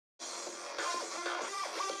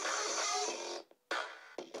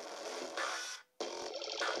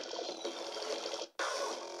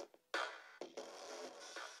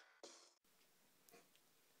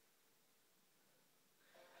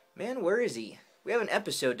Man, where is he? We have an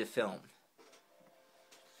episode to film.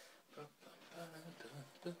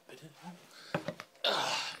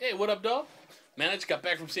 Hey, what up, dog? Man, I just got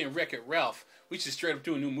back from seeing Wreck-It Ralph. We should straight up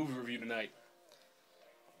do a new movie review tonight.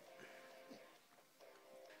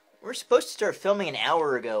 We're supposed to start filming an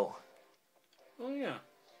hour ago. Oh, yeah.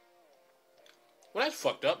 Well, that's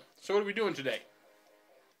fucked up. So what are we doing today?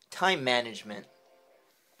 Time management.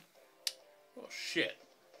 Oh, shit.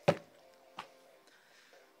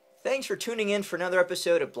 Thanks for tuning in for another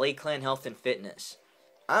episode of Blade Clan Health and Fitness.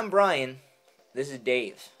 I'm Brian. This is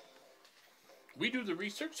Dave. We do the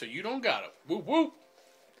research, so you don't gotta. Whoop, whoop.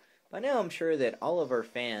 By now I'm sure that all of our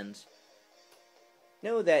fans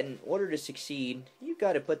know that in order to succeed, you've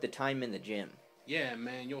got to put the time in the gym. Yeah,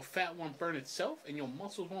 man, your fat won't burn itself, and your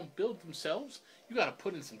muscles won't build themselves. You gotta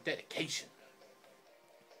put in some dedication.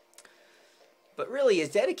 But really, is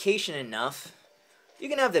dedication enough? You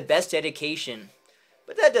can have the best dedication,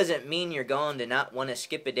 but that doesn't mean you're going to not want to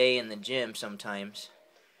skip a day in the gym sometimes.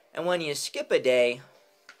 And when you skip a day,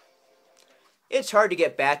 it's hard to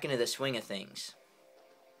get back into the swing of things.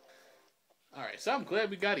 Alright, so I'm glad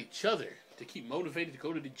we got each other to keep motivated to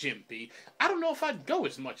go to the gym, B. I don't know if I'd go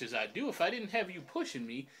as much as I do if I didn't have you pushing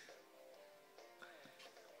me.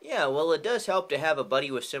 Yeah, well, it does help to have a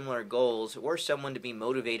buddy with similar goals or someone to be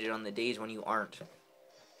motivated on the days when you aren't.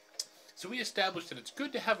 So we established that it's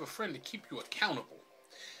good to have a friend to keep you accountable.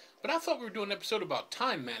 But I thought we were doing an episode about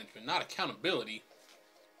time management, not accountability.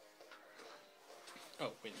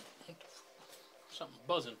 Oh, wait. What the something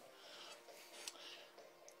buzzing.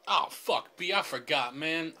 Oh, fuck, B, I forgot,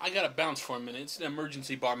 man. I gotta bounce for a minute. It's an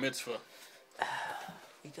emergency bar mitzvah.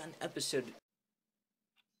 We got an episode.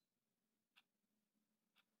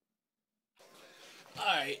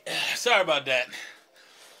 Alright, sorry about that.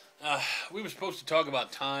 We were supposed to talk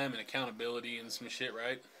about time and accountability and some shit,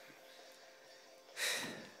 right?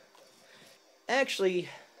 Actually,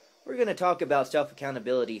 we're going to talk about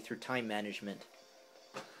self-accountability through time management.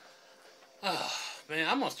 Man,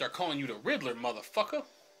 I'm gonna start calling you the Riddler, motherfucker.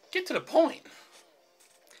 Get to the point.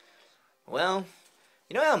 Well,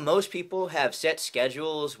 you know how most people have set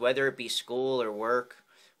schedules, whether it be school or work,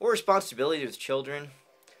 or responsibilities with children?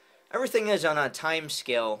 Everything is on a time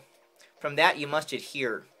scale. From that, you must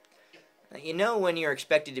adhere. You know when you're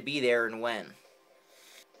expected to be there and when.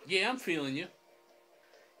 Yeah, I'm feeling you.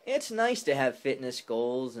 It's nice to have fitness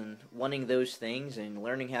goals and wanting those things and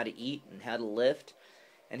learning how to eat and how to lift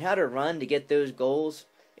and how to run to get those goals.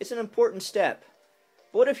 It's an important step.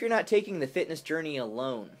 But what if you're not taking the fitness journey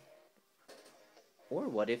alone? Or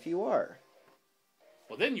what if you are?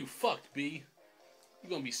 Well, then you fucked, B. You're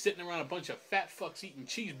gonna be sitting around a bunch of fat fucks eating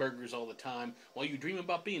cheeseburgers all the time while you dream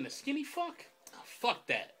about being a skinny fuck? Oh, fuck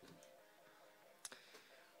that.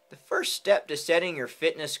 The first step to setting your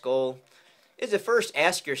fitness goal is to first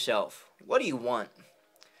ask yourself, what do you want?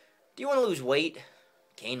 Do you want to lose weight?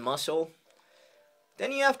 Gain muscle?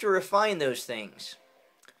 Then you have to refine those things.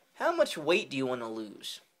 How much weight do you want to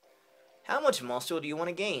lose? How much muscle do you want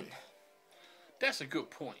to gain? That's a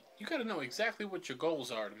good point. You gotta know exactly what your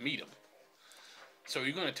goals are to meet them. So are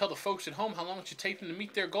you gonna tell the folks at home how long it should take them to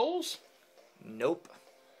meet their goals? Nope.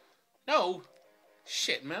 No?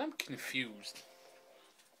 Shit, man, I'm confused.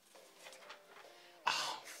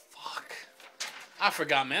 Oh, fuck. I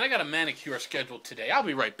forgot, man. I got a manicure scheduled today. I'll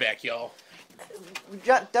be right back, y'all. We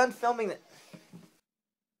got done filming the...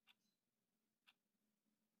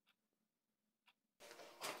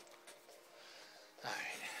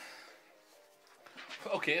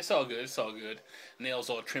 Okay, it's all good. It's all good. Nails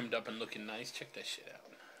all trimmed up and looking nice. Check that shit out.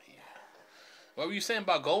 Yeah. What were you saying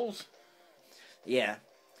about goals? Yeah.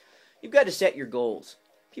 You've got to set your goals.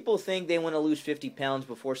 People think they want to lose 50 pounds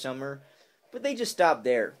before summer, but they just stop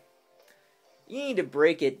there. You need to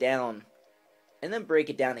break it down, and then break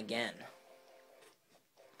it down again.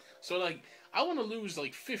 So, like, I want to lose,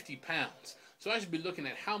 like, 50 pounds. So I should be looking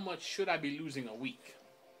at how much should I be losing a week.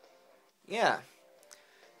 Yeah.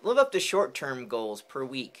 Live up to short-term goals per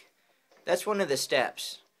week. That's one of the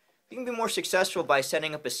steps. You can be more successful by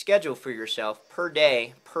setting up a schedule for yourself per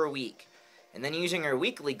day, per week, and then using your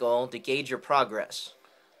weekly goal to gauge your progress.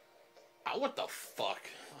 What the fuck?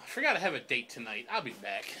 I forgot to have a date tonight. I'll be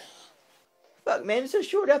back. Fuck, man, it's a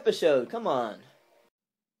short episode. Come on.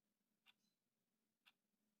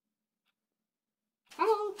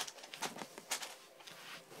 Hello.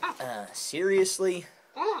 Seriously?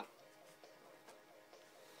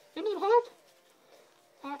 You need help?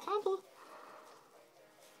 Candy.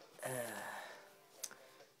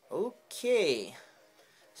 Okay.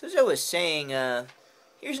 So as I was saying,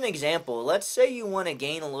 here's an example. Let's say you want to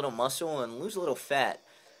gain a little muscle and lose a little fat.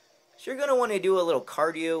 So you're going to want to do a little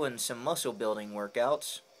cardio and some muscle building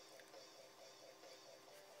workouts.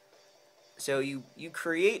 So you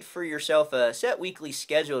create for yourself a set weekly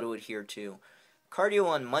schedule to adhere to. Cardio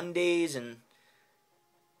on Mondays and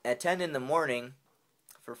at 10 in the morning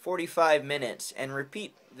for 45 minutes, and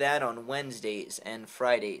repeat that on Wednesdays and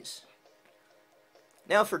Fridays.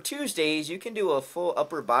 Now for Tuesdays, you can do a full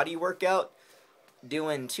upper body workout,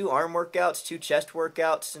 doing 2 arm workouts, 2 chest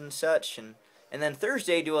workouts and such, and then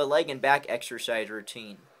Thursday do a leg and back exercise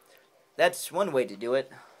routine. That's one way to do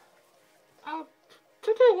it. To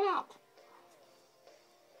do what?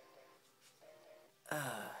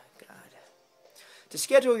 God. To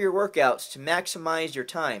schedule your workouts to maximize your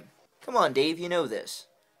time. Come on, Dave, you know this.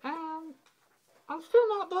 I'm still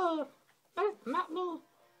not there. Not there.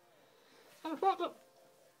 And what the...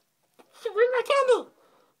 Where's my candle?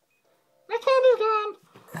 My candle's gone.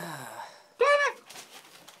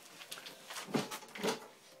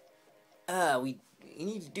 Damn it! We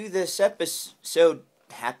need to do this episode,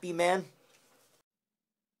 Happy Man.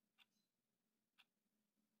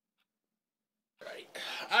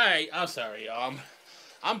 Alright, I'm sorry.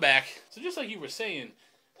 I'm back. So just like you were saying,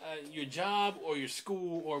 your job or your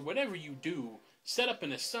school or whatever you do, set up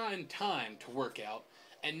an assigned time to work out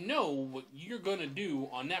and know what you're going to do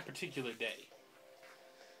on that particular day.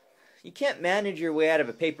 You can't manage your way out of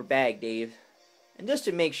a paper bag, Dave. And just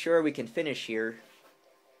to make sure we can finish here...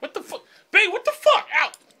 What the fuck? Babe, what the fuck?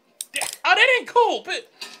 Ow! Oh, that ain't cool, but...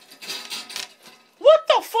 What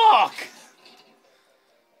the fuck?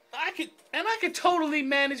 I could totally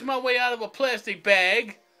manage my way out of a plastic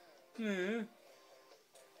bag. So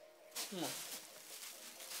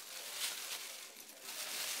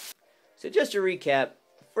just to recap,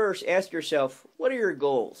 first ask yourself, what are your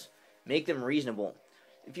goals? Make them reasonable.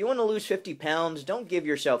 If you want to lose 50 pounds, don't give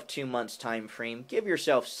yourself 2 months time frame. Give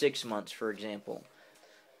yourself 6 months, for example.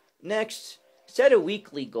 Next, set a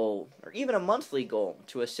weekly goal, or even a monthly goal,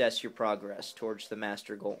 to assess your progress towards the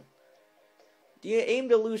master goal. Do you aim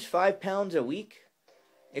to lose 5 pounds a week?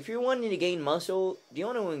 If you're wanting to gain muscle, do you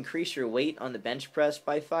want to increase your weight on the bench press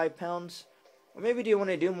by 5 pounds? Or maybe do you want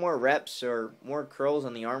to do more reps or more curls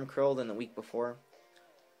on the arm curl than the week before?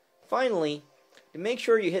 Finally, to make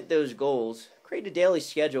sure you hit those goals, create a daily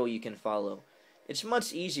schedule you can follow. It's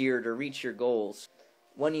much easier to reach your goals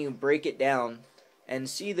when you break it down and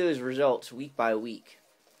see those results week by week.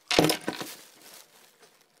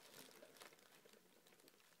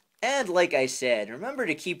 And like I said, remember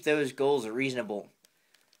to keep those goals reasonable.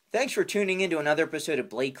 Thanks for tuning in to another episode of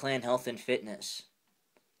Blade Clan Health and Fitness.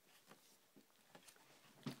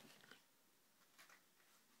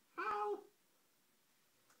 Ow!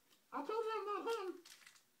 I told you I'm not him.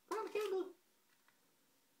 Find the candle.